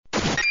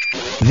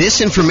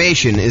This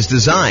information is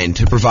designed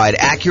to provide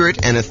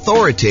accurate and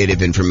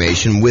authoritative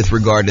information with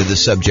regard to the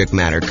subject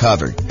matter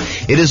covered.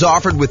 It is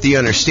offered with the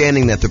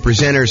understanding that the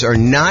presenters are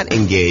not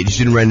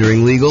engaged in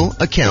rendering legal,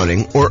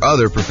 accounting, or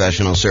other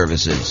professional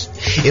services.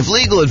 If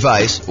legal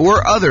advice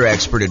or other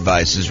expert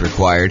advice is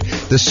required,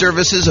 the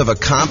services of a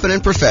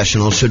competent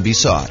professional should be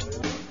sought.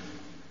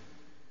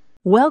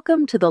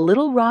 Welcome to the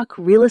Little Rock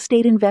Real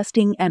Estate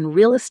Investing and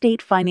Real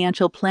Estate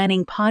Financial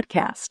Planning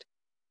Podcast.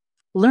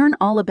 Learn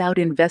all about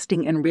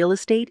investing in real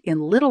estate in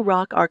Little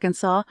Rock,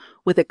 Arkansas,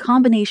 with a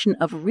combination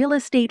of real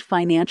estate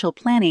financial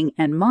planning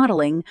and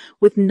modeling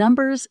with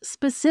numbers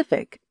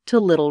specific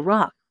to Little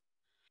Rock.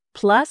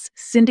 Plus,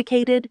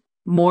 syndicated,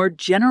 more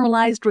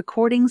generalized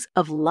recordings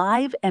of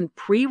live and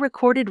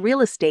pre-recorded real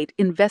estate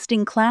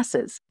investing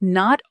classes,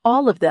 not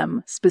all of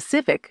them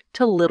specific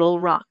to Little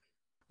Rock.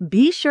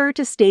 Be sure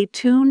to stay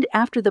tuned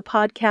after the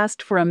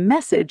podcast for a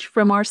message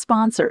from our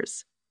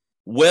sponsors.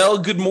 Well,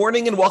 good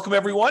morning and welcome,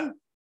 everyone.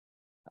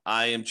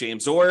 I am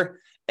James Orr,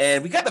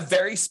 and we got a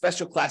very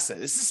special class today.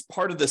 This is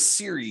part of the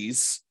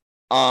series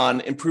on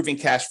improving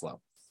cash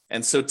flow.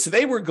 And so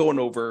today we're going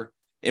over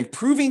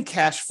improving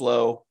cash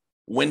flow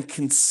when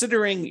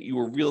considering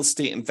your real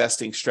estate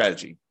investing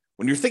strategy.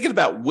 When you're thinking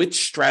about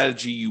which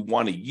strategy you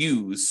want to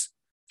use,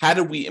 how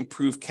do we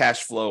improve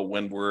cash flow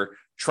when we're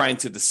trying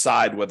to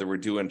decide whether we're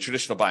doing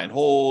traditional buy and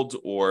hold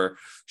or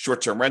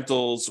short-term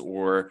rentals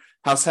or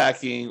house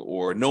hacking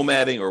or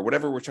nomading or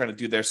whatever we're trying to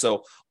do there.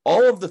 So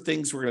all of the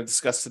things we're going to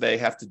discuss today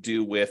have to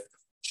do with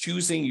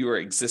choosing your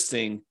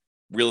existing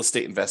real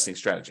estate investing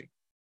strategy.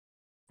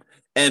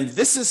 And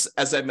this is,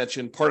 as I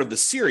mentioned, part of the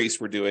series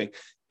we're doing.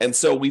 And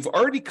so we've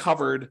already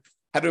covered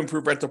how to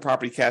improve rental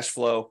property cash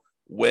flow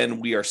when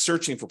we are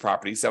searching for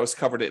properties. That was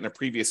covered in a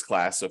previous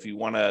class. So if you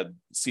want to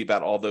see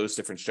about all those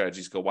different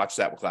strategies, go watch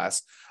that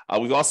class.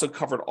 We've also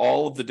covered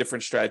all of the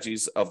different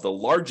strategies of the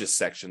largest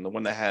section, the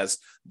one that has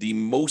the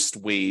most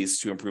ways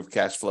to improve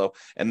cash flow,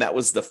 and that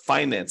was the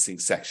financing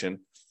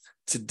section.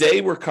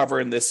 Today, we're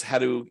covering this, how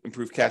to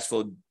improve cash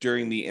flow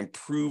during the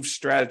improved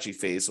strategy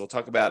phase. So we'll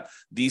talk about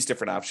these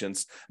different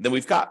options. And then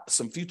we've got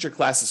some future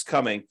classes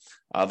coming.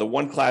 The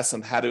one class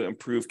on how to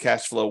improve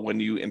cash flow when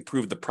you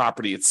improve the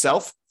property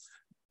itself,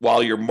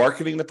 while you're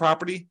marketing the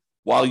property,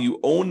 while you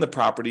own the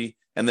property,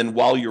 and then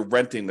while you're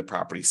renting the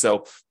property.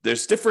 So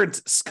there's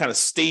different kind of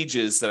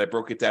stages that I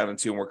broke it down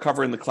into, and we're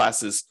covering the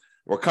classes,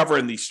 we're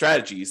covering the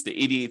strategies, the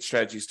 88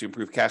 strategies to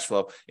improve cash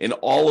flow in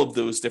all of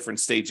those different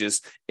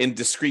stages in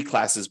discrete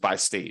classes by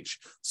stage.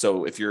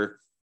 So if you're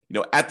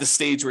at the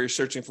stage where you're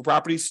searching for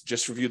properties,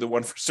 just review the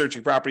one for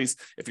searching properties.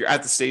 If you're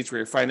at the stage where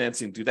you're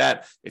financing, do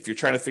that. If you're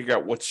trying to figure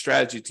out what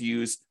strategy to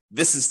use,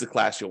 this is the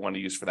class you'll want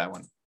to use for that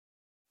one.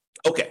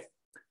 Okay.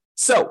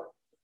 So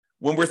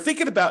when we're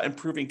thinking about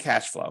improving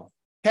cash flow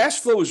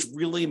is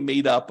really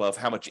made up of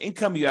how much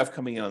income you have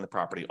coming in on the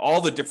property,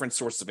 all the different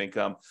sources of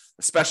income,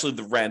 especially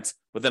the rent,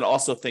 but then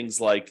also things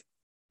like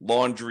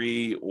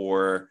laundry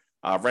or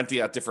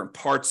renting out different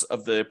parts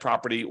of the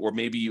property, or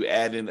maybe you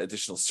add in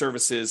additional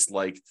services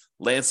like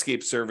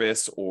landscape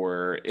service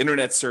or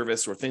internet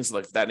service or things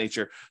like that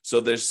nature. So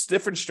there's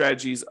different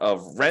strategies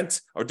of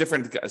rent or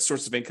different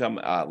sources of income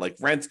like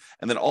rent,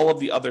 and then all of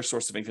the other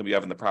sources of income you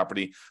have in the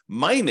property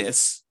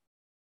minus.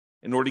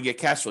 In order to get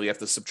cash flow, you have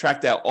to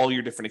subtract out all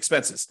your different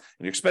expenses.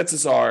 And your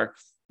expenses are,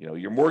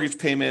 your mortgage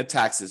payment,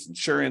 taxes,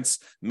 insurance,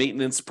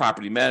 maintenance,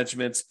 property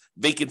management,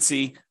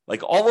 vacancy,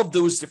 like all of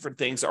those different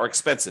things are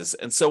expenses.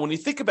 And so when you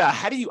think about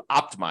how do you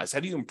optimize,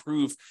 how do you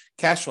improve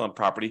cash flow on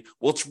property?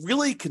 Well, it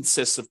really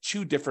consists of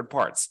two different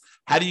parts.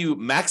 How do you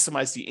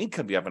maximize the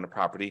income you have on a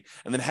property?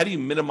 And then how do you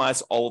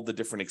minimize all of the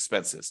different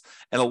expenses?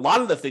 And a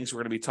lot of the things we're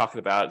going to be talking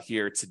about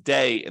here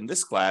today in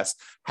this class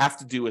have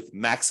to do with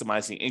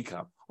maximizing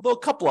income. Although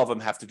a couple of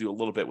them have to do a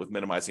little bit with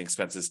minimizing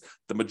expenses,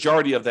 the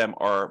majority of them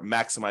are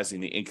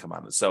maximizing the income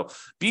on it. So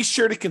be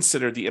sure to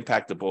consider the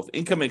impact of both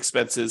income and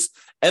expenses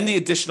and the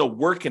additional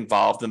work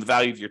involved and the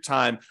value of your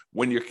time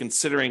when you're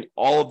considering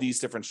all of these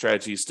different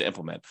strategies to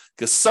implement.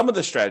 Because some of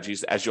the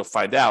strategies, as you'll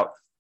find out,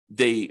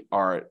 they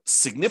are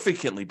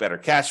significantly better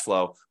cash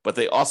flow, but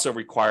they also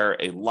require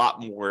a lot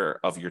more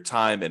of your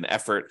time and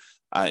effort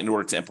in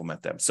order to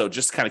implement them. So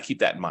just kind of keep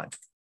that in mind.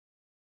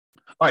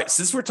 All right,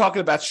 since we're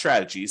talking about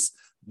strategies,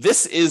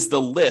 this is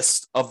the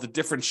list of the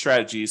different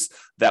strategies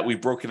that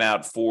we've broken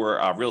out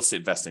for real estate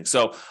investing.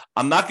 So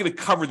I'm not going to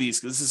cover these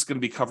because this is going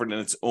to be covered in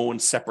its own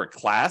separate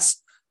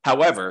class.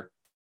 However,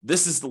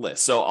 this is the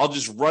list. So I'll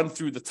just run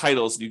through the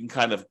titles and you can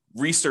kind of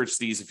research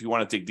these if you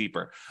want to dig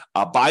deeper.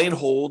 Buy and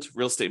hold,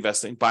 real estate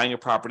investing, buying a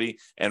property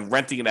and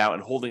renting it out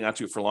and holding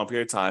onto it for a long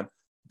period of time.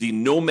 The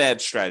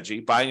nomad strategy,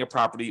 buying a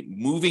property,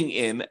 moving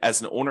in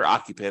as an owner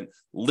occupant,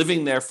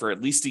 living there for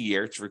at least a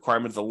year. It's a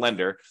requirement of the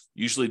lender.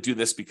 Usually do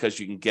this because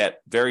you can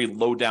get very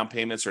low down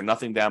payments or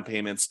nothing down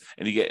payments,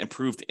 and you get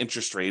improved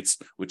interest rates,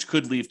 which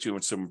could lead to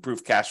some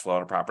improved cash flow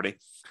on a property.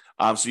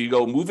 So you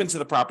go move into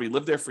the property,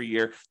 live there for a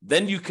year,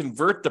 then you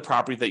convert the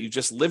property that you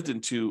just lived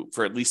into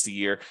for at least a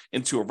year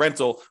into a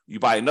rental. You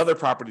buy another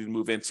property to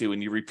move into,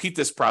 and you repeat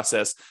this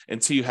process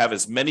until you have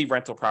as many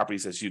rental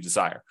properties as you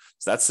desire.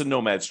 So that's the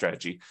nomad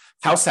strategy.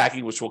 House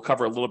hacking, which we'll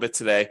cover a little bit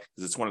today,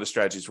 because it's one of the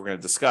strategies we're going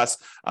to discuss,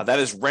 that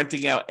is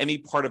renting out any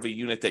part of a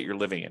unit that you're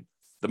living in.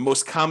 The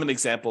most common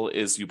example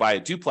is you buy a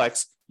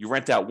duplex, you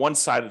rent out one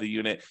side of the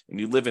unit, and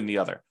you live in the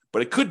other.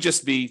 But it could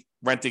just be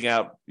renting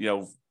out,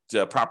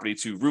 the property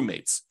to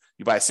roommates.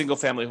 You buy a single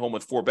family home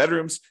with 4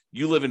 bedrooms,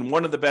 you live in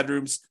one of the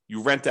bedrooms,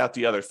 you rent out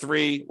the other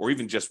 3 or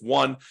even just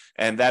one,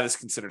 and that is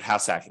considered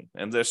house hacking.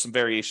 And there's some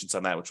variations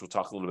on that, which we'll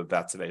talk a little bit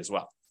about today as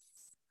well.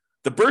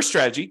 The BRRRR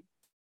strategy: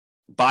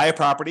 buy a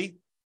property,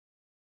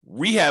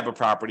 rehab a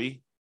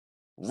property,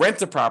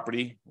 rent a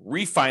property,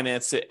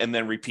 refinance it, and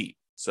then repeat.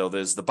 So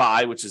there's the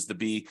buy, which is the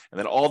B, and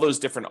then all those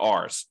different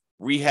R's: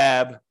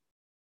 rehab,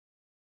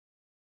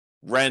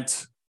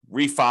 rent,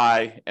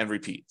 refi, and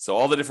repeat. So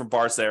all the different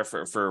bars there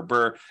for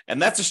BRRRR.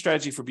 And that's a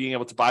strategy for being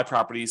able to buy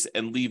properties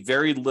and leave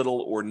very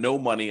little or no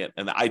money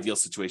in the ideal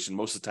situation.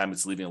 Most of the time,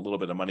 it's leaving a little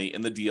bit of money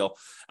in the deal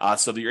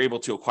so that you're able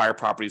to acquire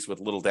properties with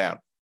little down.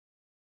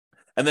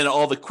 And then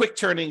all the quick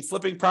turning,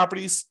 flipping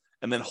properties,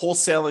 and then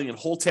wholesaling and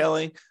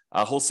wholetailing.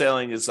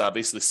 Wholesaling is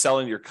basically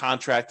selling your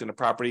contract in a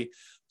property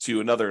to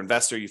another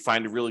investor. You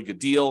find a really good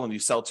deal and you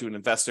sell to an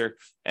investor,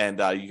 and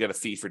you get a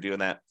fee for doing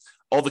that.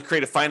 All the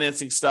creative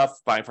financing stuff: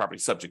 buying property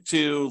subject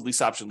to, lease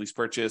option, lease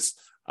purchase,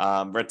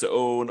 rent to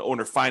own,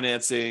 owner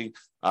financing,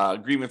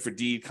 agreement for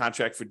deed,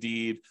 contract for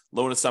deed,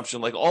 loan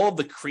assumption, like all of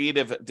the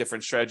creative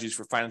different strategies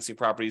for financing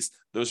properties.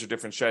 Those are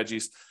different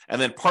strategies.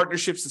 And then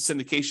partnerships and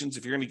syndications: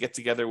 if you're going to get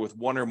together with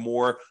one or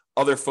more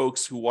other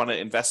folks who want to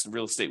invest in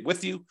real estate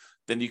with you,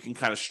 then you can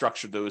kind of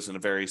structure those in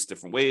various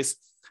different ways.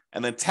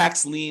 And then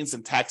tax liens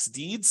and tax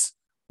deeds: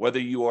 whether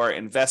you are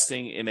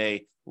investing in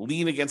a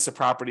lien against a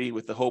property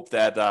with the hope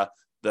that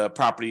the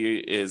property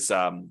is,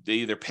 they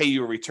either pay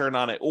you a return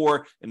on it,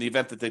 or in the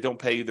event that they don't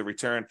pay you the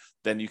return,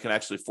 then you can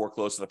actually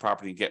foreclose on the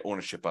property and get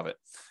ownership of it.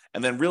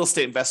 And then real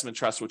estate investment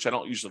trust, which I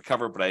don't usually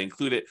cover, but I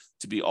include it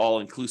to be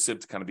all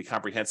inclusive, to kind of be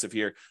comprehensive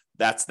here.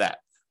 That's that.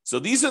 So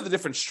these are the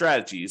different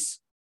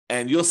strategies.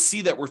 And you'll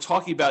see that we're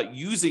talking about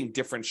using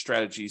different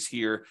strategies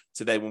here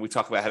today when we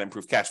talk about how to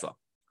improve cash flow.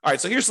 All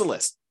right, so here's the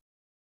list.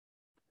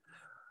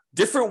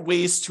 Different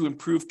ways to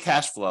improve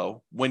cash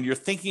flow when you're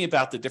thinking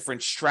about the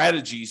different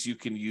strategies you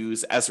can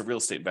use as a real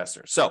estate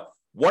investor. So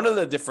one of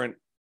the different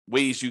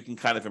ways you can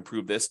kind of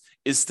improve this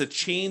is to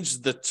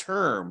change the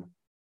term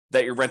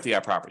that you're renting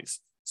out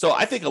properties. So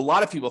I think a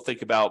lot of people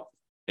think about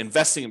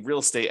investing in real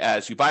estate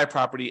as you buy a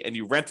property and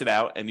you rent it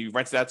out, and you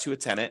rent it out to a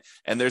tenant,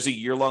 and there's a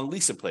year-long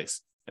lease in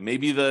place. And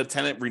maybe the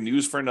tenant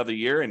renews for another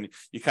year, and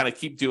you kind of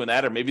keep doing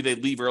that. Or maybe they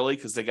leave early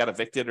because they got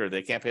evicted or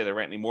they can't pay their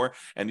rent anymore,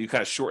 and you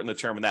kind of shorten the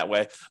term in that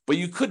way. But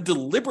you could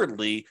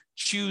deliberately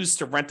choose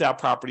to rent out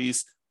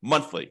properties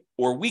monthly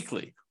or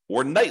weekly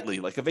or nightly,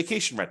 like a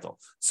vacation rental.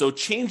 So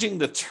changing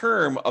the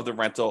term of the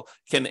rental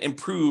can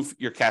improve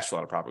your cash flow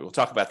on a property. We'll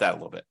talk about that a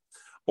little bit.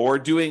 Or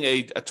doing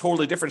a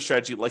totally different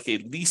strategy, like a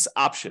lease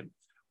option,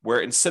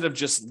 where instead of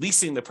just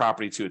leasing the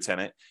property to a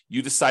tenant,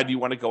 you decide you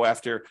want to go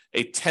after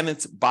a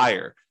tenant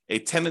buyer, a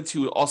tenant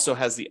who also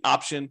has the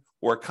option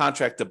or a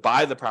contract to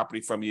buy the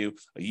property from you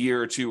a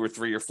year or 2 or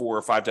 3 or 4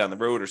 or 5 down the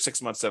road, or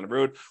 6 months down the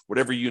road,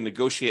 whatever you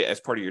negotiate as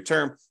part of your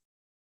term.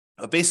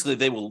 Basically,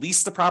 they will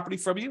lease the property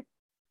from you.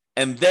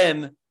 And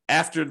then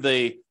after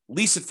they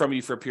lease it from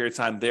you for a period of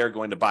time, they're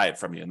going to buy it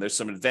from you. And there's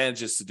some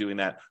advantages to doing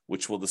that,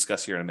 which we'll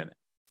discuss here in a minute.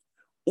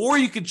 Or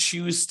you could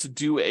choose to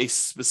do a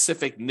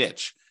specific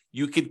niche.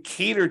 You could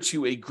cater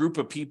to a group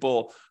of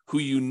people who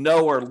you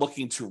know are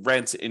looking to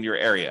rent in your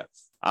area.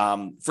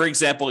 For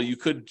example, you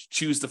could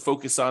choose to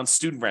focus on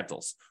student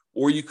rentals,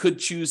 or you could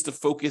choose to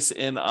focus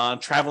in on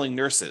traveling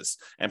nurses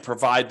and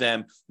provide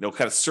them,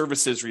 kind of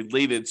services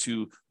related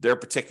to their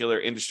particular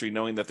industry,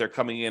 knowing that they're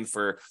coming in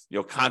for,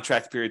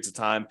 contract periods of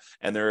time,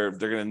 and they're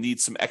going to need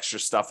some extra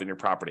stuff in your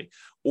property.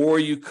 Or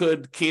you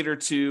could cater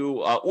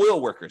to oil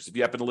workers if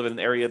you happen to live in an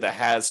area that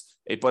has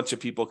a bunch of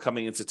people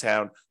coming into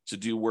town to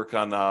do work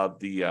on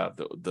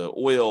the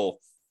oil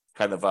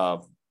kind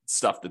of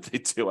stuff that they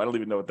do. I don't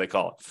even know what they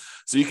call it.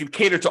 So you can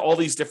cater to all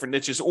these different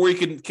niches, or you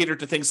can cater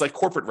to things like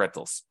corporate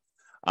rentals.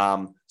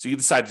 So you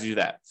decide to do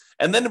that.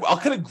 And then I'll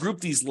kind of group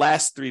these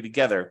last 3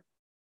 together.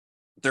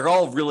 They're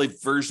all really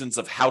versions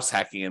of house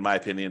hacking, in my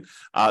opinion.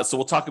 So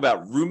we'll talk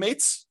about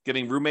roommates,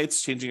 getting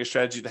roommates, changing a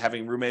strategy to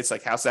having roommates,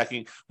 like house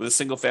hacking with a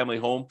single family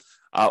home,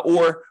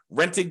 or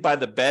renting by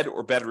the bed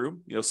or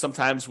bedroom.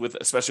 Sometimes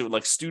especially with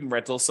like student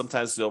rentals,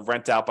 sometimes they'll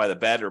rent out by the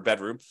bed or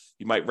bedroom.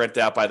 You might rent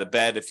out by the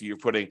bed if you're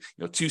putting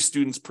 2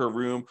 students per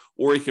room,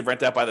 or you could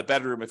rent out by the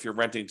bedroom if you're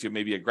renting to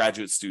maybe a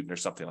graduate student or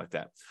something like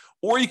that.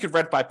 Or you could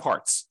rent by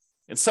parts.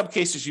 In some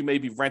cases, you may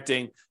be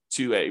renting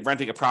to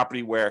renting a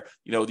property where,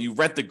 you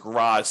rent the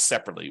garage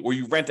separately, or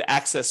you rent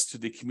access to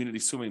the community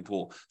swimming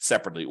pool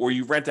separately, or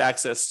you rent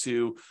access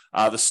to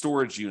the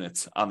storage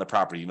units on the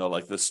property,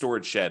 like the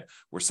storage shed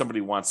where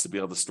somebody wants to be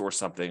able to store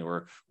something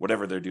or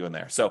whatever they're doing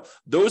there. So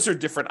those are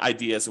different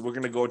ideas, and we're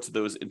going to go into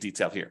those in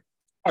detail here.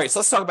 All right, so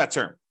let's talk about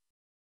term.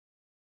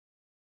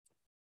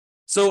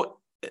 So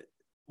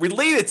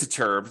related to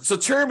term, so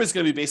term is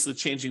going to be basically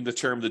changing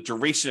the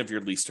duration of your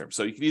lease term.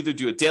 So you can either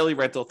do a daily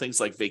rental, things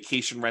like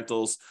vacation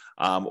rentals,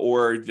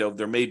 or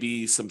there may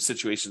be some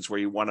situations where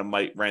you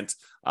might rent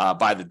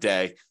by the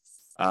day,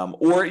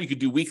 or you could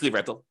do weekly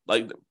rental.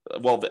 I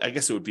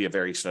guess it would be a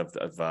variation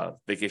of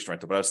vacation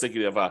rental. But I was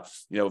thinking of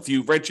if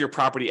you rent your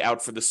property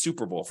out for the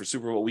Super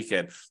Bowl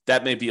weekend,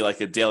 that may be like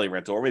a daily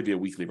rental or maybe a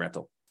weekly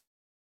rental.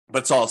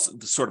 But it's all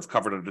sort of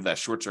covered under that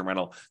short-term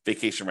rental,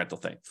 vacation rental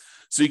thing.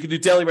 So you can do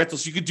daily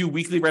rentals. You could do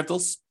weekly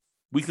rentals.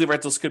 Weekly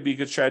rentals could be a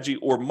good strategy,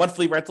 or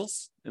monthly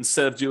rentals.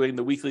 Instead of doing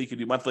the weekly, you could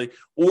do monthly.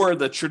 Or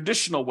the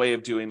traditional way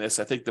of doing this,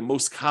 I think the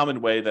most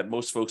common way that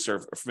most folks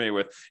are familiar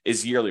with,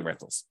 is yearly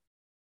rentals.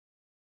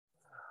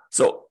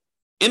 So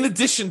in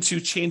addition to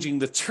changing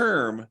the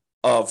term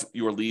of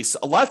your lease,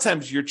 a lot of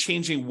times you're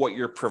changing what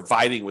you're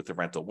providing with the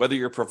rental, whether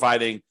you're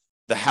providing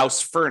the house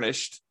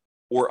furnished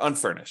or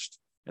unfurnished.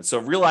 And so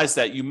realize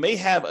that you may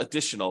have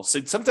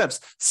sometimes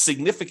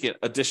significant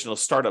additional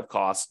startup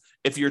costs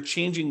if you're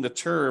changing the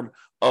term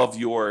of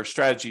your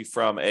strategy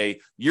from a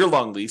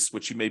year-long lease,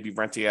 which you may be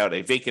renting out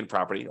a vacant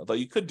property, although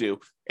you could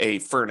do a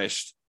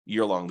furnished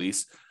year-long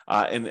lease,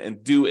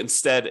 and do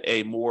instead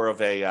a more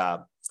of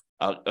a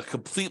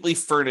completely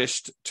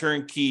furnished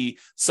turnkey.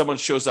 Someone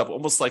shows up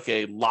almost like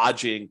a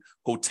lodging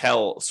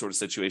hotel sort of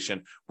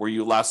situation where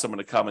you allow someone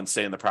to come and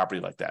stay in the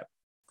property like that.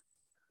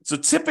 So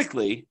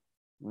typically,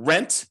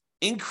 rent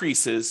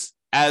increases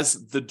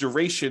as the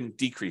duration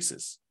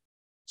decreases.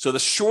 So the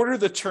shorter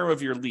the term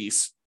of your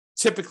lease,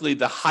 typically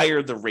the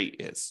higher the rate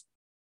is.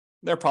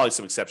 There are probably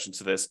some exceptions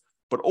to this,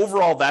 but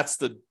overall, that's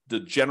the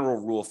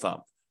general rule of thumb.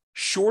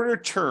 Shorter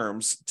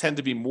terms tend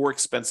to be more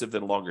expensive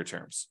than longer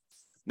terms.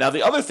 Now,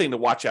 the other thing to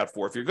watch out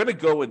for, if you're going to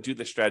go and do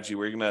the strategy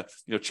where you're going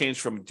to change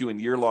from doing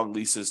year-long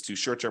leases to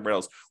short-term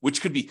rentals,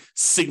 which could be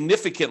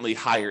significantly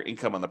higher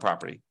income on the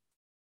property,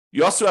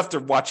 you also have to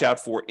watch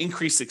out for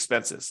increased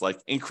expenses, like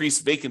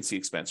increased vacancy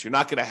expense. You're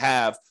not going to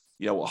have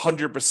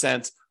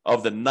 100%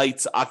 of the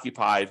nights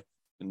occupied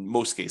in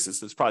most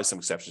cases. There's probably some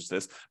exceptions to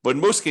this, but in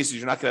most cases,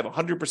 you're not going to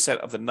have 100%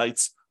 of the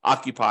nights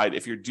occupied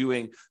if you're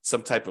doing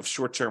some type of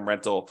short-term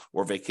rental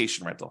or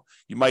vacation rental.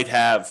 You might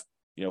have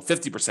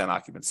 50%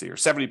 occupancy or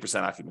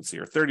 70% occupancy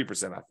or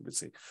 30%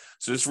 occupancy.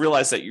 So just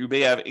realize that you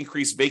may have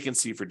increased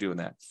vacancy for doing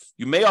that.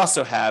 You may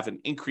also have an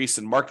increase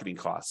in marketing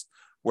costs.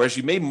 Whereas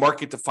you may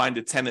market to find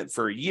a tenant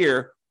for a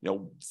year,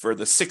 for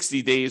the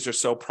 60 days or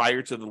so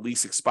prior to the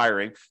lease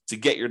expiring to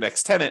get your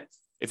next tenant.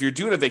 If you're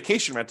doing a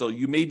vacation rental,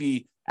 you may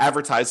be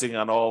advertising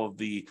on all of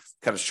the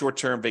kind of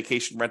short-term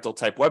vacation rental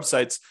type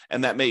websites,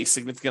 and that may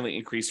significantly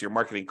increase your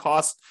marketing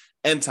costs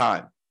and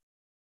time.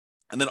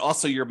 And then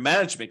also your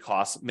management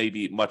costs may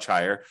be much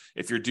higher.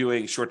 If you're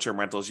doing short-term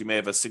rentals, you may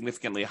have a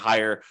significantly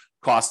higher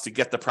cost to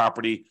get the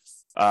property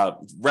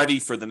ready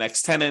for the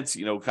next tenants,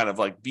 kind of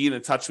like being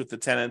in touch with the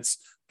tenants,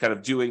 kind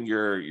of doing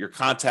your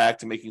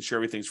contact and making sure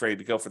everything's ready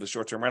to go for the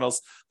short-term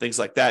rentals. Things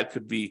like that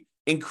could be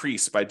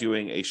increased by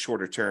doing a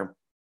shorter term.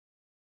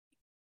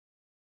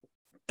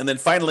 And then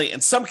finally,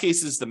 in some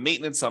cases, the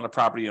maintenance on the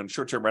property on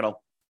short-term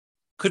rental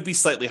could be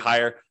slightly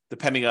higher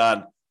depending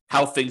on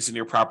how things in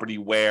your property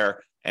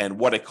wear and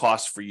what it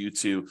costs for you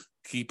to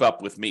keep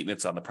up with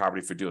maintenance on the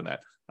property for doing that.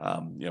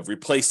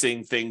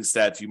 Replacing things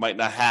that you might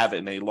not have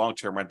in a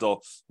long-term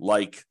rental,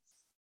 like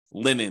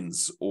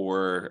linens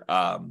or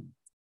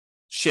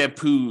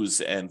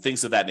shampoos and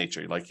things of that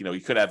nature. Like, you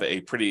could have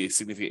a pretty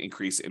significant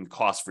increase in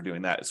cost for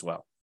doing that as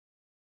well.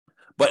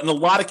 But in a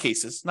lot of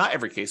cases, not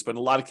every case, but in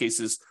a lot of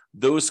cases,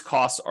 those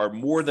costs are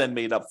more than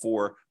made up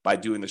for by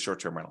doing the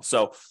short-term rental.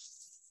 So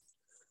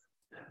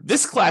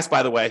this class,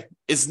 by the way,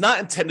 is not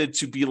intended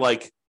to be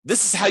like,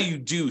 this is how you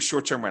do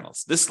short-term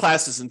rentals. This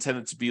class is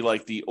intended to be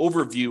like the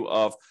overview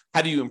of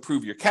how do you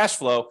improve your cash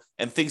flow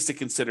and things to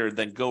consider,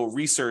 then go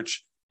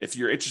research. If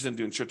you're interested in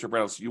doing short-term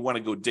rentals, you want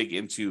to go dig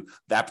into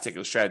that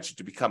particular strategy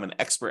to become an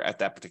expert at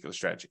that particular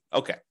strategy.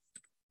 Okay. All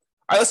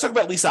right, let's talk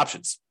about lease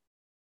options.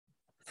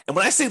 And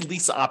when I say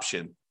lease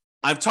option,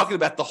 I'm talking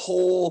about the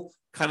whole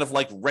kind of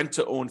like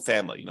rent-to-own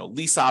family.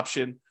 Lease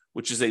option,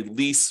 which is a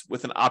lease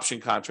with an option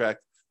contract.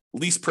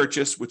 Lease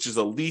purchase, which is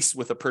a lease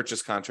with a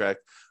purchase contract.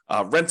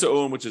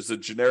 Rent-to-own, which is a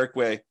generic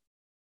way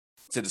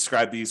to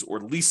describe these, or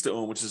lease to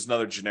own, which is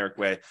another generic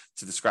way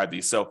to describe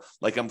these. So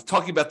like I'm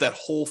talking about that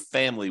whole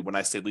family when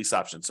I say lease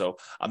option. So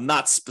I'm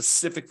not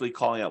specifically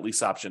calling out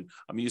lease option.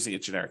 I'm using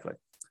it generically.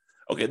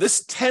 Okay,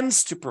 this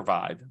tends to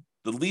provide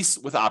the lease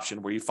with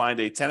option where you find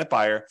a tenant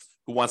buyer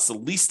who wants to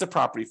lease the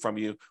property from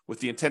you with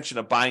the intention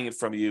of buying it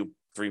from you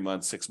 3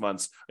 months, 6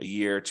 months, a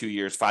year, 2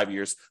 years, 5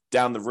 years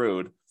down the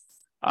road.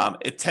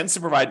 It tends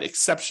to provide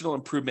exceptional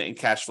improvement in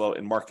cash flow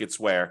in markets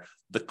where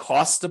the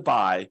cost to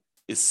buy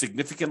is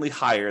significantly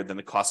higher than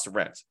the cost to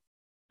rent.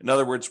 In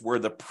other words, where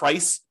the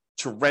price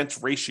to rent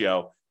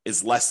ratio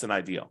is less than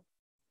ideal.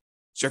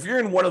 So if you're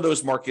in one of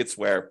those markets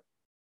where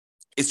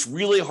it's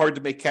really hard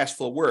to make cash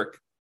flow work,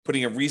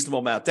 putting a reasonable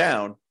amount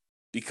down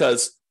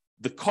because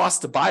the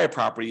cost to buy a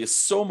property is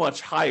so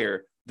much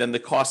higher than the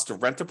cost to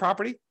rent a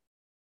property,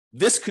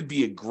 this could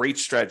be a great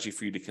strategy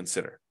for you to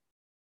consider.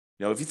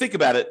 If you think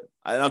about it,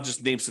 and I'll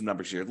just name some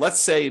numbers here. Let's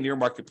say in your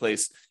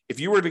marketplace, if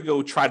you were to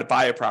go try to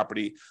buy a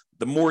property,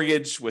 the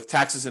mortgage with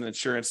taxes and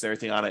insurance and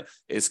everything on it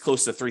is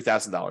close to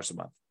 $3,000 a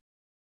month.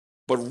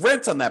 But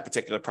rent on that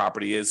particular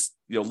property is,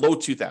 low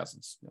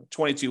 2000s,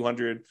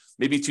 2,200,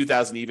 maybe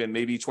 2,000 even,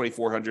 maybe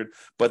 2,400.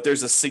 But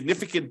there's a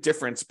significant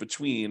difference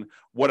between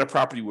what a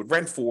property would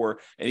rent for,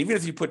 and even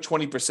if you put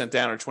 20%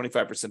 down or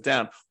 25%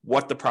 down,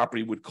 what the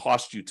property would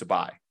cost you to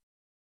buy.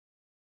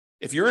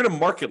 If you're in a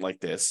market like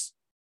this,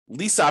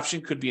 lease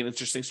option could be an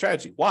interesting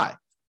strategy. Why?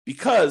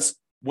 Because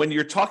when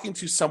you're talking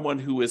to someone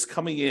who is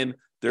coming in,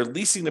 they're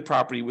leasing the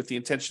property with the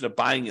intention of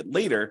buying it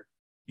later,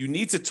 you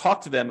need to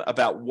talk to them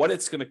about what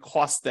it's going to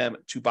cost them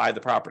to buy the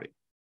property.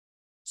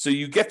 So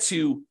you get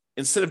to,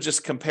 instead of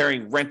just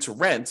comparing rent to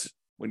rent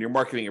when you're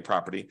marketing your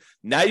property,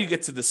 now you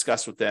get to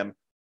discuss with them,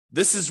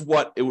 this is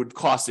what it would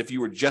cost if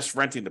you were just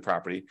renting the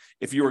property.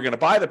 If you were going to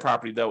buy the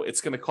property, though,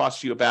 it's going to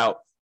cost you about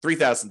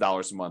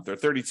 $3,000 a month or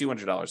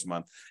 $3,200 a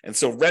month. And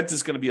so rent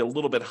is going to be a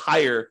little bit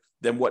higher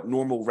than what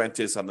normal rent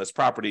is on this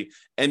property,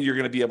 and you're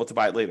going to be able to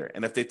buy it later.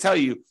 And if they tell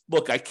you,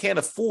 look, I can't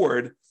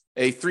afford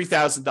a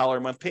 $3,000 a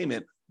month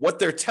payment, what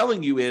they're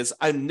telling you is,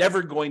 I'm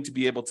never going to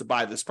be able to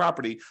buy this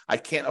property. I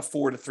can't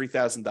afford a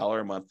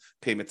 $3,000 a month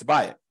payment to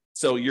buy it.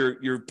 So you're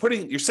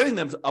setting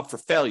them up for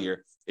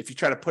failure if you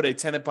try to put a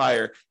tenant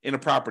buyer in a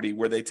property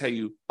where they tell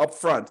you up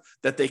front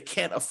that they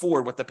can't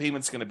afford what the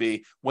payment's going to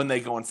be when they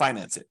go and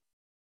finance it.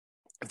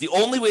 If the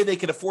only way they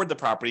can afford the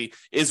property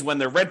is when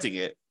they're renting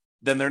it,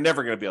 then they're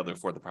never going to be able to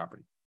afford the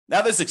property.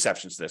 Now, there's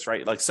exceptions to this,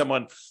 right? Like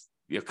someone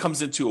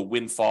comes into a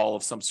windfall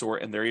of some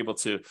sort and they're able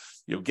to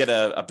get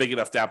a big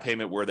enough down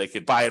payment where they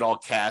could buy it all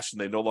cash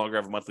and they no longer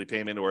have a monthly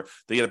payment, or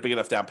they get a big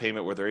enough down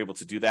payment where they're able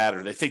to do that,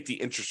 or they think the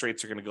interest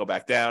rates are going to go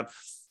back down.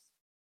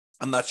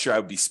 I'm not sure I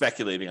would be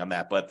speculating on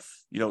that, but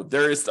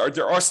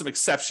there are some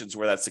exceptions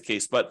where that's the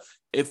case. But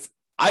if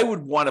I would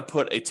want to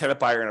put a tenant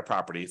buyer in a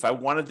property, if I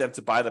wanted them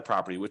to buy the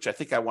property, which I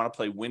think I want to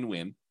play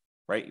win-win,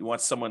 right? You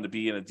want someone to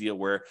be in a deal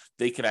where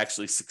they can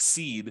actually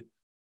succeed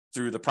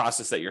through the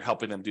process that you're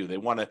helping them do. You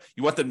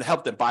want them to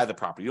help them buy the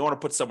property. You don't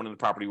want to put someone in the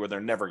property where they're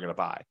never going to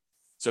buy.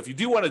 So if you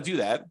do want to do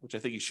that, which I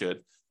think you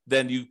should,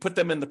 then you put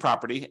them in the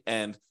property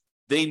and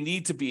they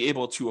need to be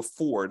able to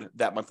afford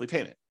that monthly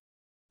payment.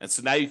 And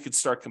so now you can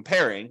start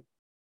comparing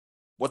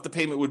what the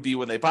payment would be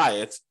when they buy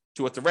it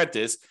to what the rent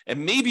is,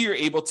 and maybe you're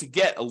able to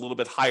get a little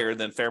bit higher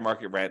than fair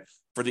market rent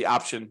for the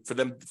option for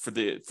them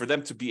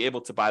to be able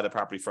to buy the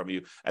property from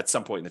you at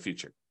some point in the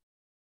future.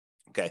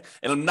 Okay,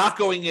 and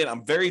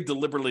I'm very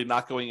deliberately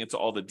not going into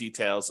all the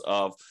details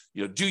of,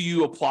 do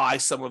you apply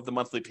some of the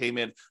monthly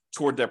payment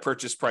toward their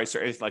purchase price or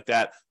anything like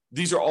that.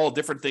 These are all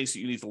different things that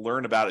you need to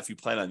learn about if you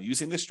plan on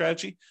using this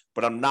strategy,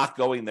 but I'm not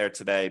going there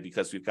today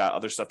because we've got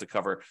other stuff to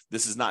cover.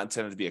 This is not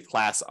intended to be a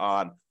class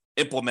on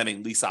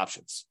implementing lease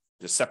options.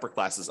 There's separate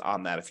classes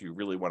on that if you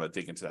really want to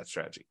dig into that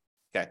strategy.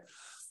 Okay.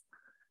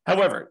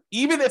 However,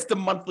 even if the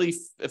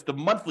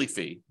monthly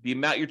fee, the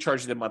amount you're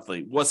charging them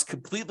monthly, was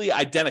completely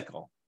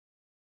identical,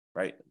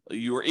 right?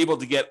 You were able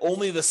to get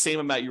only the same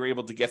amount you were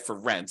able to get for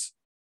rent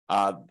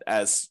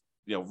as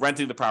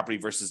renting the property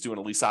versus doing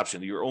a lease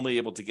option. You're only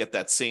able to get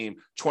that same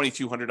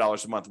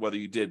 $2,200 a month, whether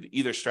you did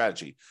either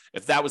strategy.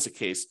 If that was the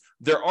case,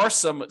 there are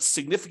some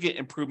significant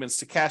improvements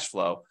to cash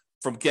flow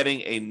from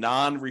getting a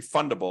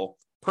non-refundable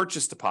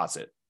purchase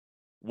deposit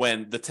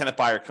when the tenant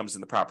buyer comes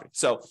in the property.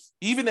 So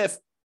even if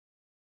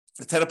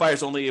the tenant buyer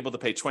is only able to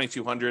pay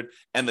 $2,200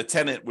 and the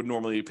tenant would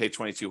normally pay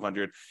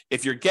 $2,200,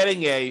 if you're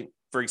getting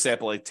for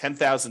example, a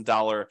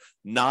 $10,000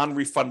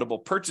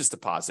 non-refundable purchase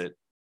deposit,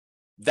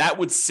 that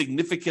would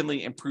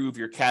significantly improve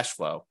your cash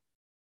flow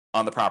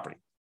on the property.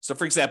 So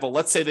for example,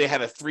 let's say they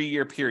had a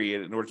 3-year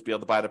period in order to be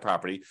able to buy the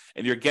property,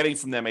 and you're getting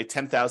from them a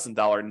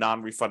 $10,000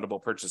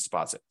 non-refundable purchase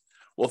deposit.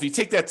 Well, if you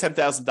take that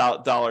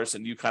 $10,000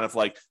 and you kind of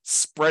like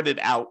spread it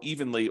out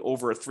evenly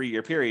over a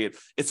 3-year period,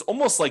 it's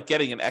almost like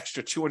getting an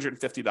extra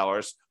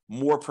 $250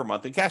 more per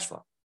month in cash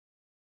flow.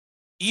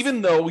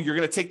 Even though you're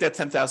going to take that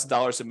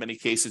 $10,000 in many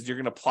cases, you're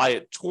going to apply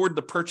it toward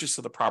the purchase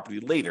of the property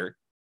later.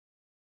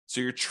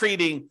 So you're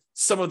trading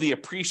some of the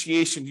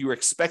appreciation you were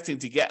expecting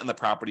to get in the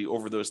property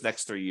over those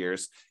next 3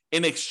 years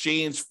in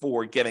exchange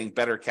for getting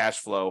better cash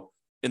flow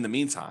in the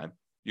meantime.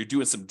 You're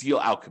doing some deal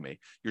alchemy.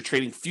 You're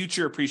trading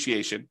future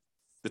appreciation,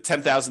 the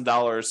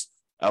 $10,000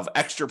 of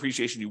extra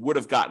appreciation you would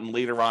have gotten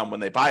later on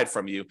when they buy it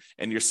from you.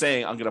 And you're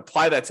saying, I'm going to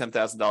apply that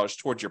 $10,000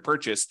 towards your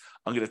purchase.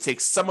 I'm going to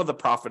take some of the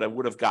profit I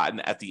would have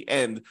gotten at the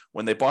end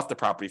when they bought the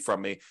property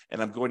from me,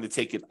 and I'm going to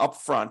take it up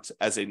front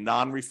as a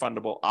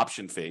non-refundable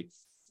option fee,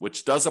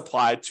 which does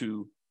apply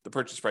to the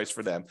purchase price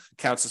for them,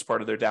 counts as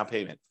part of their down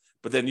payment.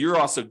 But then you're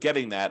also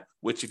getting that,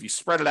 which if you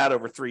spread it out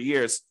over 3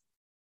 years,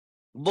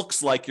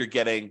 looks like you're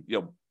getting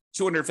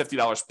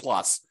 $250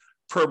 plus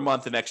per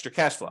month in extra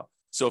cash flow.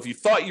 So if you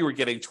thought you were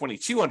getting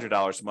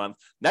 $2,200 a month,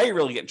 now you're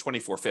really getting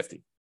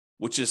 $2,450,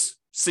 which is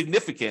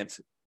significant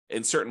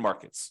in certain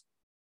markets,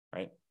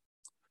 right?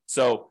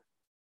 So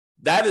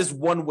that is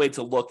one way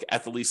to look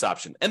at the lease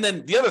option. And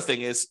then the other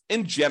thing is,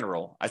 in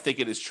general, I think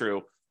it is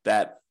true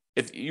that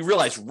if you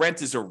realize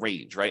rent is a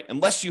range, right?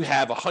 Unless you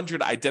have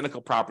 100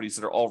 identical properties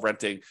that are all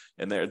renting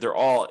and they're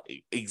all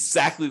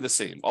exactly the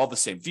same, all the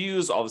same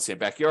views, all the same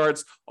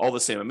backyards, all the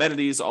same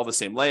amenities, all the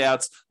same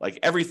layouts, like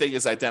everything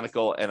is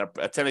identical, and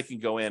a tenant can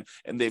go in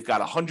and they've got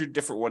 100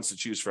 different ones to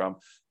choose from.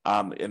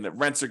 And the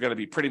rents are going to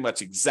be pretty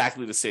much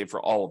exactly the same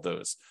for all of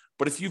those.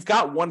 But if you've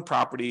got one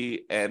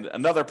property and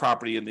another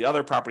property, and the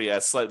other property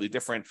has slightly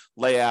different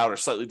layout or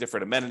slightly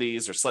different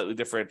amenities or slightly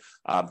different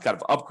kind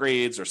of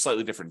upgrades or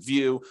slightly different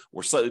view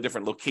or slightly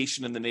different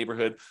location in the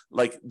neighborhood,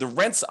 like the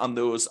rents on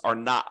those are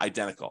not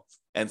identical.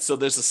 And so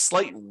there's a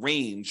slight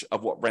range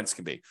of what rents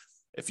can be.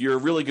 If you're a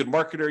really good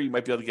marketer, you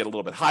might be able to get a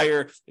little bit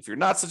higher. If you're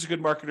not such a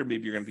good marketer,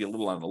 maybe you're going to be a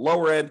little on the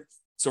lower end.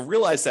 So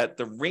realize that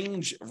the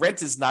range,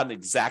 rent is not an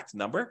exact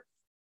number,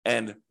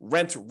 and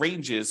rent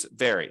ranges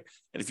vary.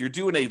 And if you're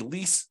doing a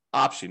lease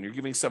option, you're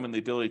giving someone the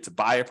ability to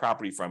buy a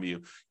property from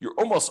you, you're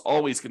almost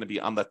always going to be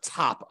on the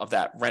top of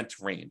that rent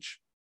range.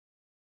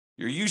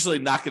 You're usually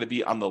not going to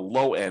be on the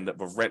low end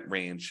of a rent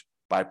range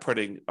by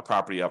putting a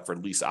property up for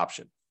lease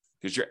option,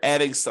 because you're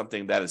adding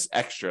something that is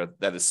extra,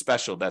 that is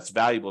special, that's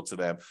valuable to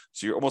them.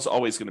 So you're almost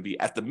always going to be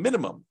at the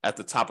minimum at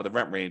the top of the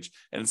rent range.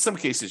 And in some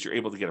cases, you're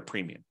able to get a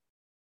premium.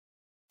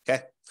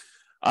 Okay.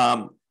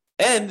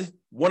 And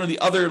one of the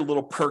other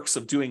little perks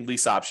of doing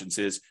lease options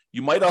is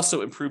you might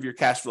also improve your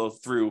cash flow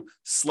through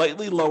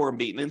slightly lower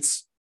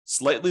maintenance,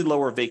 slightly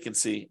lower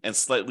vacancy, and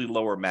slightly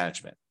lower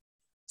management.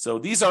 So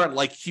these aren't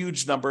like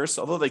huge numbers,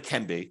 although they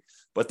can be,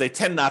 but they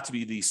tend not to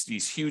be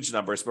these huge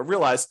numbers. But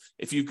realize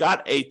if you've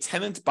got a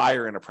tenant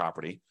buyer in a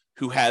property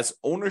who has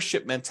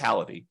ownership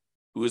mentality,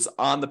 who is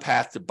on the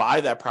path to buy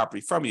that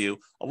property from you,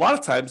 a lot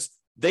of times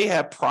they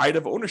have pride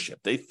of ownership.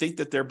 They think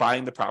that they're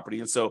buying the property,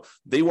 and so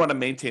they want to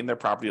maintain their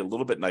property a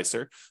little bit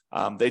nicer.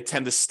 They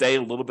tend to stay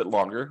a little bit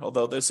longer,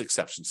 although there's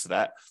exceptions to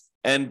that.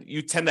 And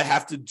you tend to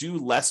have to do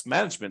less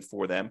management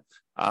for them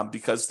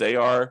because they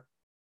are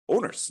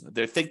owners.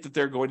 They think that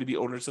they're going to be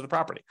owners of the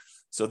property.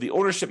 So the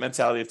ownership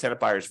mentality of tenant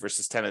buyers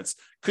versus tenants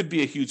could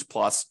be a huge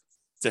plus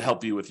to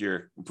help you with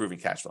your improving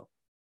cash flow.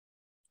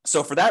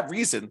 So for that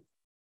reason,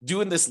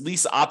 doing this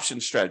lease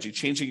option strategy,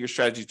 changing your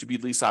strategy to be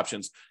lease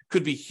options,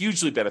 could be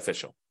hugely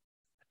beneficial.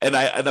 And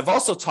I've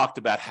also talked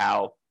about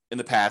how in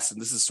the past, and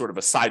this is sort of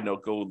a side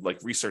note, go like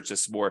research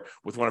this more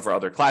with one of our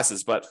other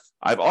classes, but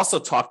I've also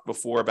talked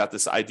before about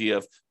this idea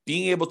of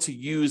being able to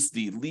use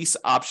the lease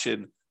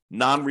option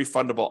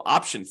non-refundable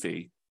option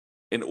fee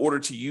in order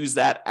to use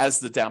that as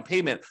the down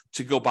payment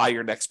to go buy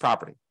your next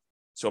property.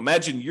 So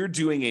imagine you're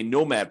doing a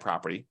nomad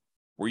property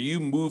where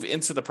you move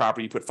into the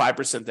property, you put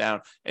 5%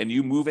 down, and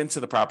you move into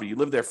the property, you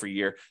live there for a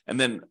year. And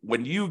then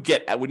when you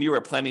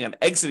are planning on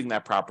exiting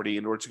that property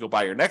in order to go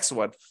buy your next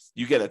one,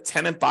 you get a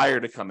tenant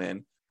buyer to come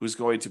in who's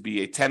going to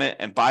be a tenant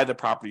and buy the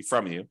property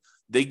from you.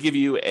 They give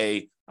you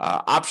a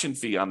option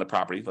fee on the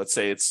property. Let's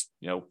say it's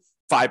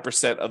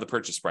 5% of the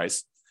purchase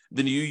price.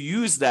 Then you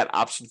use that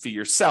option fee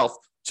yourself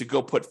to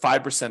go put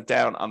 5%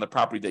 down on the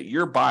property that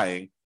you're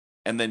buying,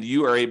 and then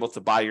you are able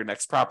to buy your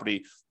next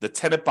property. The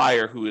tenant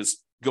buyer who is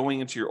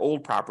going into your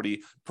old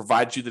property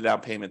provides you the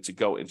down payment to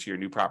go into your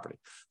new property.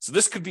 So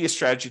this could be a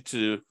strategy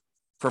to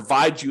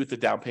provide you with the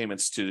down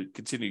payments to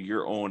continue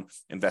your own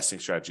investing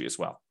strategy as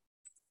well.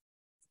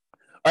 All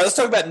right, let's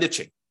talk about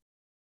niching.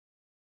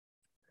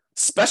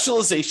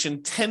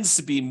 Specialization tends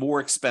to be more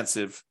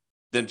expensive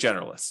than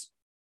generalists.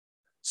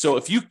 So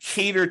if you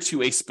cater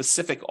to a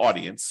specific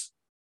audience,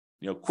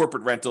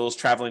 corporate rentals,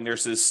 traveling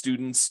nurses,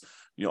 students,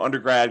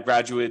 undergrad,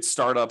 graduates,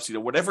 startups,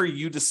 whatever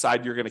you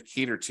decide you're going to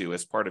cater to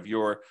as part of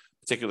your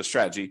particular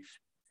strategy,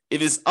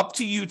 it is up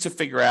to you to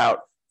figure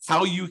out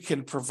how you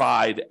can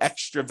provide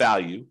extra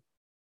value,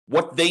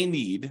 what they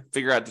need,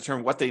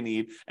 determine what they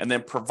need, and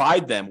then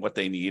provide them what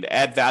they need,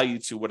 add value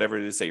to whatever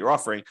it is that you're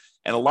offering.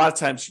 And a lot of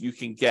times you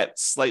can get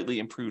slightly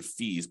improved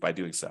fees by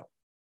doing so.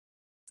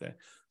 Okay.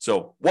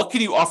 So what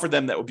can you offer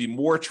them that would be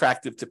more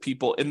attractive to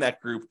people in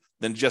that group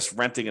than just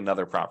renting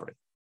another property?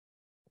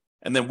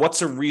 And then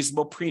what's a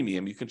reasonable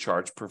premium you can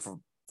charge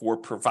for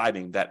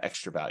providing that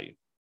extra value?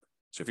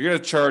 So if you're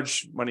going to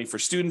charge money for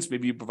students,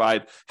 maybe you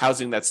provide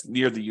housing that's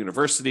near the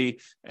university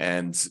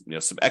and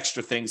some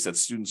extra things that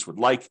students would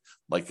like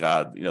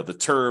the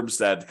terms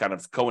that kind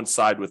of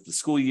coincide with the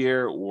school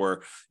year,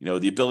 or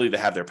the ability to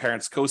have their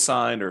parents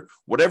co-sign, or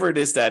whatever it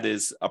is that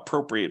is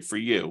appropriate for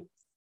you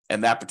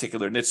and that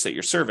particular niche that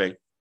you're serving.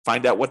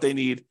 Find out what they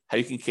need, how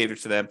you can cater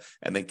to them,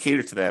 and then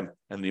cater to them,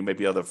 and then you may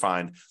be able to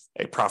find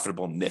a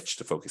profitable niche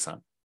to focus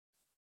on.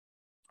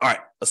 All right,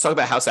 let's talk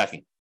about house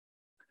hacking.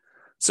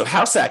 So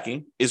house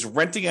hacking is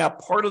renting out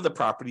part of the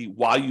property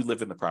while you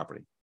live in the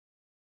property.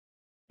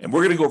 And we're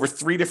going to go over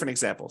 3 different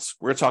examples.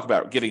 We're going to talk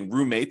about getting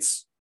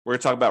roommates. We're going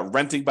to talk about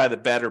renting by the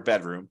bed or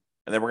bedroom.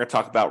 And then we're going to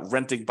talk about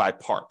renting by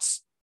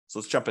parts. So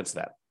let's jump into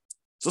that.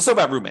 So let's talk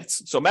about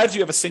roommates. So imagine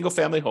you have a single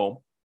family home.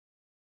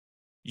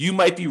 You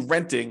might be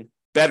renting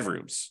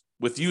bedrooms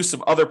with use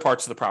of other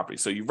parts of the property.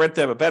 So you rent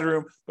them a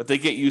bedroom, but they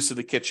get use of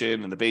the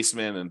kitchen and the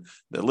basement and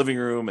the living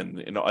room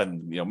and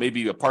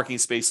maybe a parking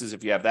spaces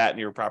if you have that in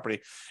your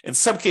property. In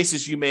some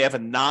cases, you may have a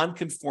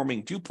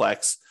non-conforming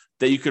duplex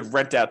that you could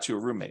rent out to a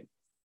roommate.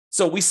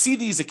 So we see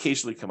these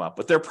occasionally come up,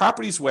 but they're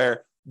properties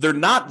where they're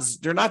not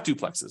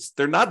duplexes.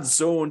 They're not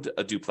zoned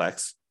a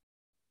duplex.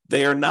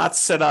 They are not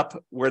set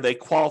up where they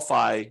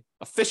qualify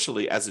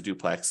officially as a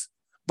duplex,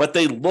 but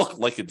they look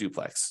like a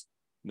duplex.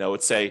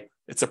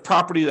 It's a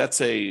property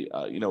that's a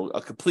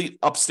complete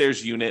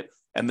upstairs unit,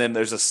 and then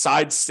there's a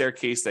side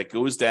staircase that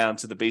goes down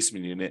to the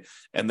basement unit,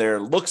 and there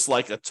looks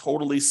like a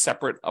totally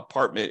separate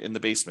apartment in the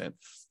basement.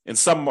 In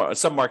some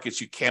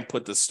markets, you can't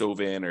put the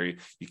stove in, or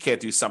you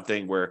can't do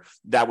something where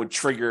that would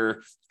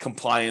trigger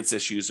compliance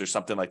issues or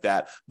something like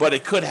that. But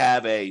it could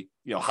have a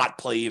hot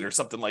plate or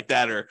something like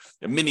that, or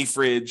a mini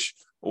fridge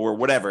or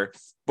whatever.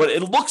 But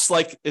it looks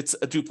like it's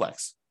a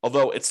duplex,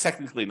 although it's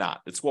technically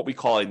not. It's what we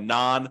call a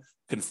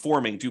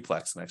non-conforming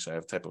duplex. And actually, I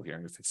have a typo here.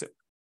 I'm going to fix it.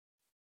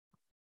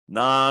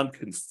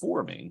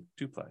 Non-conforming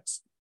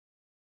duplex.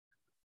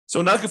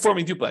 So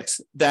non-conforming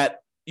duplex that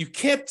you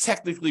can't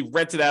technically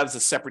rent it out as a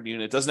separate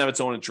unit. It doesn't have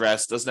its own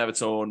address, doesn't have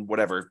its own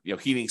whatever,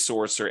 heating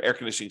source or air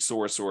conditioning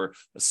source or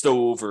a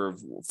stove or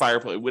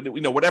fireplace,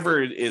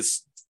 whatever it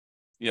is,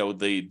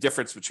 the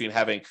difference between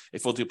having a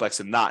full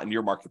duplex and not in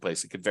your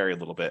marketplace, it could vary a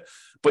little bit.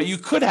 But you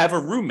could have a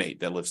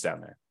roommate that lives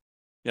down there.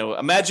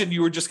 Imagine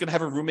you were just going to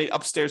have a roommate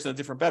upstairs in a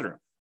different bedroom.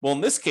 Well,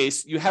 in this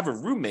case, you have a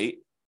roommate,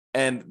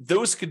 and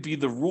those could be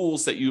the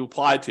rules that you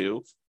apply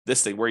to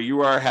this thing where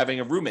you are having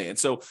a roommate. And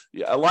so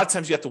a lot of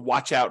times you have to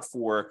watch out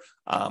for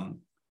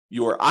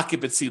your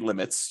occupancy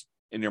limits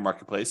in your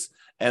marketplace,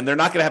 and they're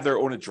not going to have their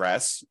own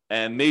address.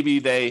 And maybe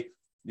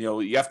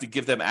you have to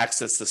give them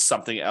access to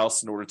something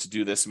else in order to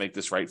do this and make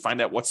this right.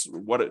 Find out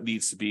what it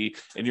needs to be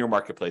in your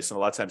marketplace. And a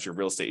lot of times your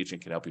real estate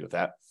agent can help you with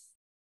that.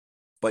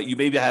 But you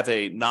maybe have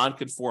a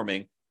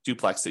non-conforming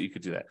duplex that you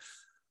could do that.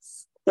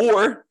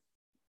 Or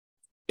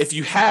if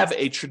you have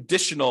a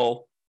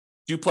traditional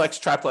duplex,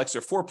 triplex,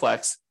 or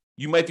fourplex,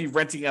 you might be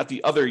renting out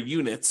the other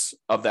units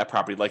of that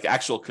property, like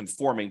actual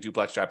conforming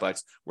duplex,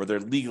 triplex, where they're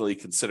legally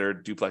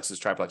considered duplexes,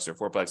 triplexes, or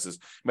fourplexes.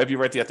 You might be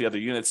renting out the other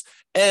units.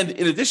 And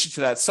in addition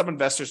to that, some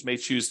investors may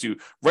choose to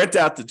rent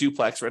out the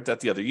duplex, rent out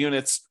the other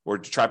units, or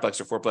triplex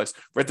or fourplex,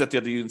 rent out the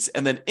other units.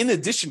 And then in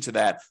addition to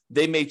that,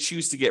 they may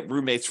choose to get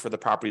roommates for the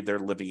property they're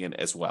living in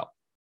as well.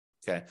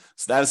 Okay,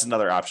 so that is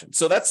another option.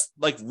 So that's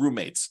like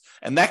roommates,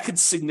 and that could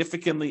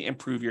significantly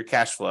improve your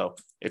cash flow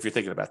if you're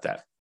thinking about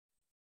that.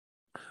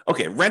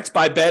 Okay, rent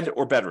by bed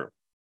or bedroom.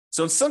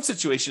 So in some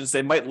situations,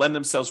 they might lend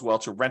themselves well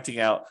to renting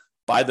out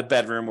by the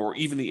bedroom or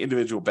even the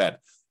individual bed.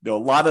 A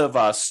lot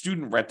of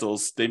student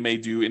rentals, they may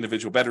do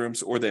individual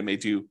bedrooms, or they may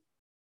do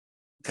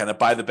kind of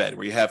by the bed,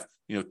 where you have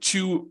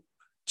two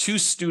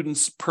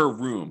students per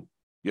room.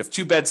 You have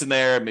two beds in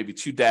there, maybe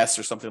two desks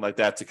or something like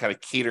that to kind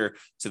of cater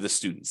to the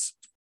students.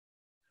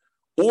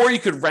 Or you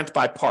could rent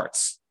by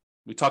parts.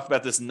 We talked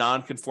about this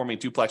non-conforming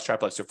duplex,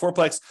 triplex, or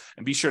fourplex,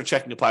 and be sure to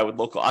check and comply with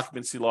local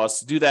occupancy laws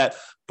to do that.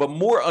 But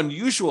more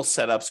unusual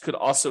setups could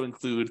also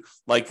include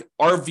like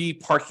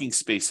RV parking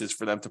spaces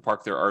for them to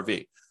park their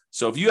RV.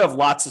 So if you have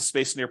lots of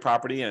space in your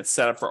property and it's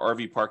set up for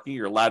RV parking,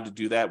 you're allowed to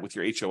do that with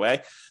your HOA,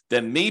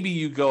 then maybe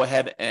you go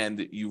ahead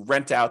and you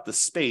rent out the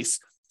space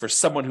for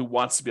someone who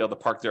wants to be able to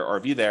park their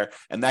RV there,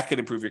 and that could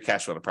improve your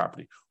cash flow on the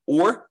property.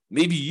 Or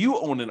maybe you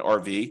own an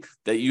RV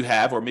that you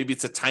have, or maybe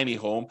it's a tiny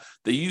home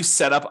that you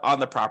set up on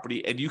the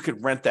property, and you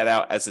could rent that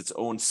out as its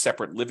own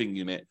separate living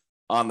unit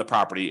on the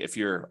property if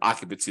your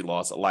occupancy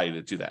laws allow you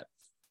to do that.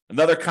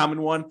 Another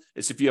common one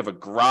is if you have a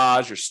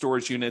garage or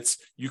storage units,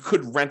 you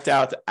could rent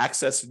out the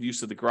access and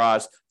use of the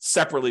garage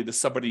separately to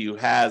somebody who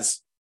has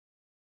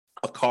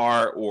a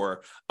car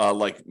or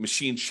like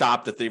machine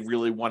shop that they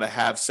really want to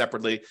have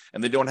separately,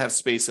 and they don't have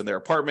space in their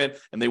apartment,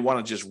 and they want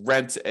to just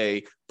rent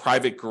a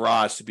private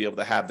garage to be able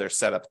to have their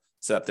setup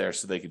there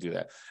so they can do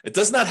that. It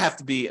does not have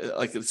to be,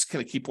 like, it's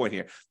kind of key point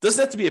here, it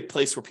doesn't have to be a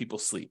place where people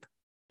sleep.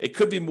 It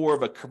could be more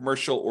of a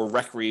commercial or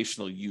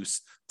recreational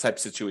use type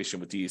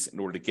situation with these in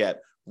order to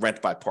get rent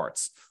by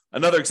parts.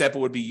 Another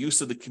example would be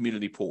use of the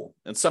community pool.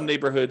 In some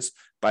neighborhoods,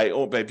 by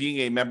being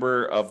a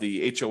member of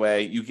the HOA,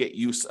 you get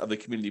use of the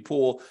community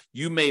pool.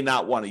 You may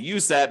not want to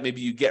use that.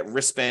 Maybe you get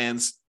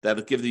wristbands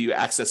that'll give you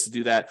access to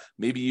do that.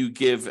 Maybe you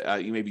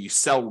maybe you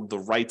sell the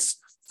rights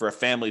for a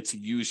family to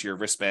use your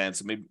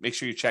wristbands. Maybe make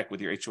sure you check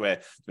with your HOA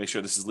to make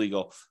sure this is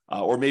legal.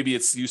 Or maybe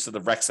it's use of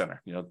the rec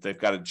center. They've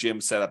got a gym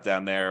set up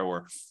down there,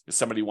 or if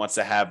somebody wants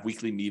to have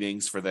weekly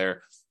meetings for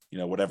their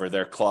whatever,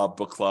 their club,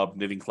 book club,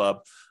 knitting club,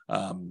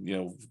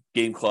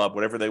 game club,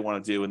 whatever they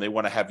want to do, and they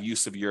want to have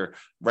use of your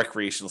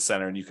recreational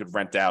center, and you could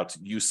rent out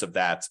use of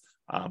that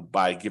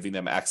by giving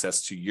them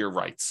access to your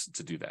rights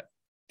to do that.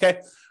 Okay.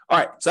 All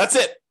right. So that's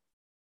it.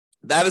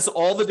 That is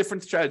all the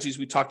different strategies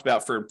we talked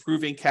about for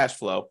improving cash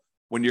flow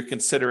when you're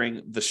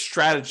considering the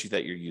strategy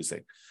that you're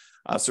using.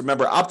 So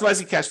remember,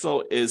 optimizing cash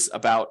flow is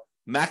about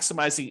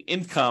maximizing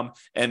income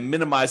and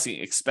minimizing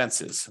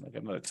expenses. I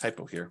got another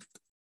typo here.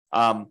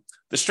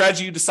 The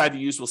strategy you decide to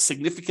use will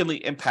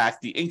significantly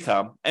impact the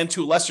income and,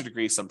 to a lesser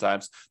degree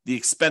sometimes, the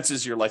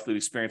expenses you're likely to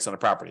experience on a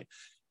property.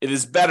 It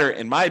is better,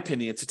 in my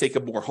opinion, to take a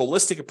more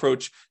holistic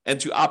approach and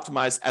to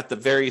optimize at the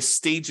various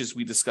stages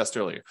we discussed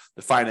earlier: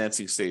 the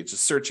financing stage, the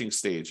searching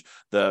stage,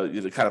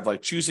 the kind of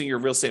like choosing your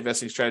real estate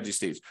investing strategy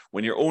stage,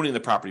 when you're owning the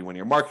property, when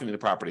you're marketing the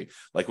property,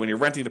 like when you're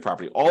renting the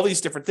property, all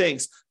these different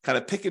things. Kind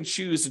of pick and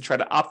choose and try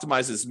to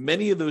optimize as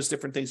many of those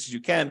different things as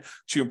you can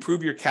to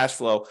improve your cash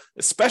flow,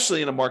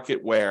 especially in a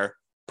market where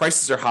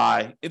prices are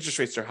high, interest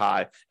rates are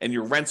high, and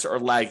your rents are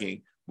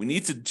lagging. We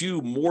need to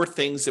do more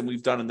things than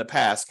we've done in the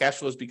past. Cash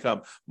flow has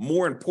become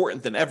more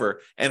important than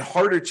ever and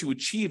harder to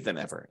achieve than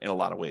ever in a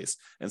lot of ways.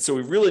 And so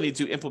we really need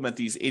to implement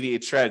these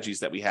 88 strategies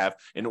that we have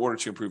in order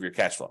to improve your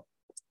cash flow.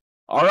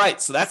 All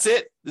right, so that's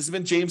it. This has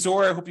been James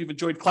Orr. I hope you've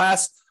enjoyed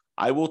class.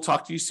 I will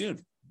talk to you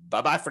soon.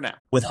 Bye-bye for now.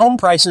 With home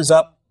prices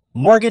up,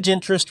 mortgage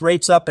interest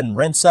rates up, and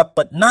rents up,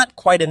 but not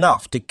quite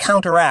enough to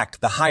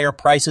counteract the higher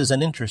prices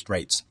and interest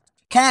rates,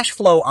 cash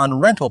flow on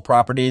rental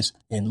properties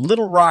in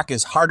Little Rock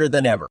is harder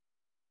than ever.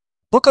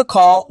 Book a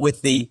call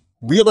with the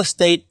Real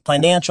Estate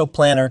Financial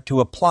Planner to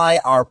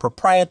apply our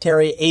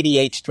proprietary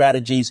 88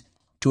 strategies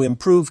to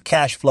improve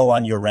cash flow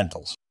on your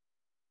rentals.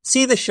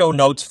 See the show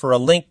notes for a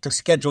link to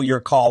schedule your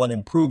call and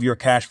improve your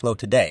cash flow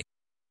today.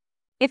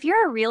 If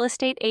you're a real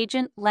estate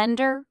agent,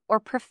 lender, or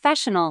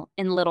professional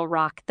in Little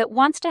Rock that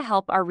wants to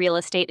help our real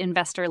estate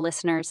investor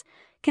listeners,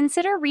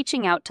 consider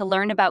reaching out to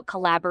learn about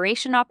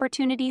collaboration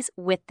opportunities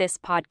with this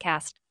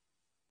podcast.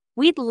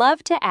 We'd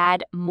love to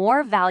add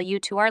more value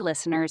to our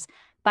listeners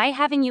by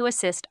having you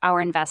assist our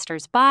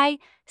investors buy,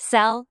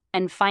 sell,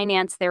 and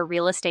finance their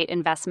real estate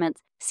investments.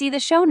 See the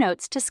show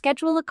notes to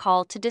schedule a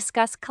call to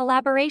discuss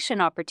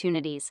collaboration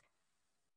opportunities.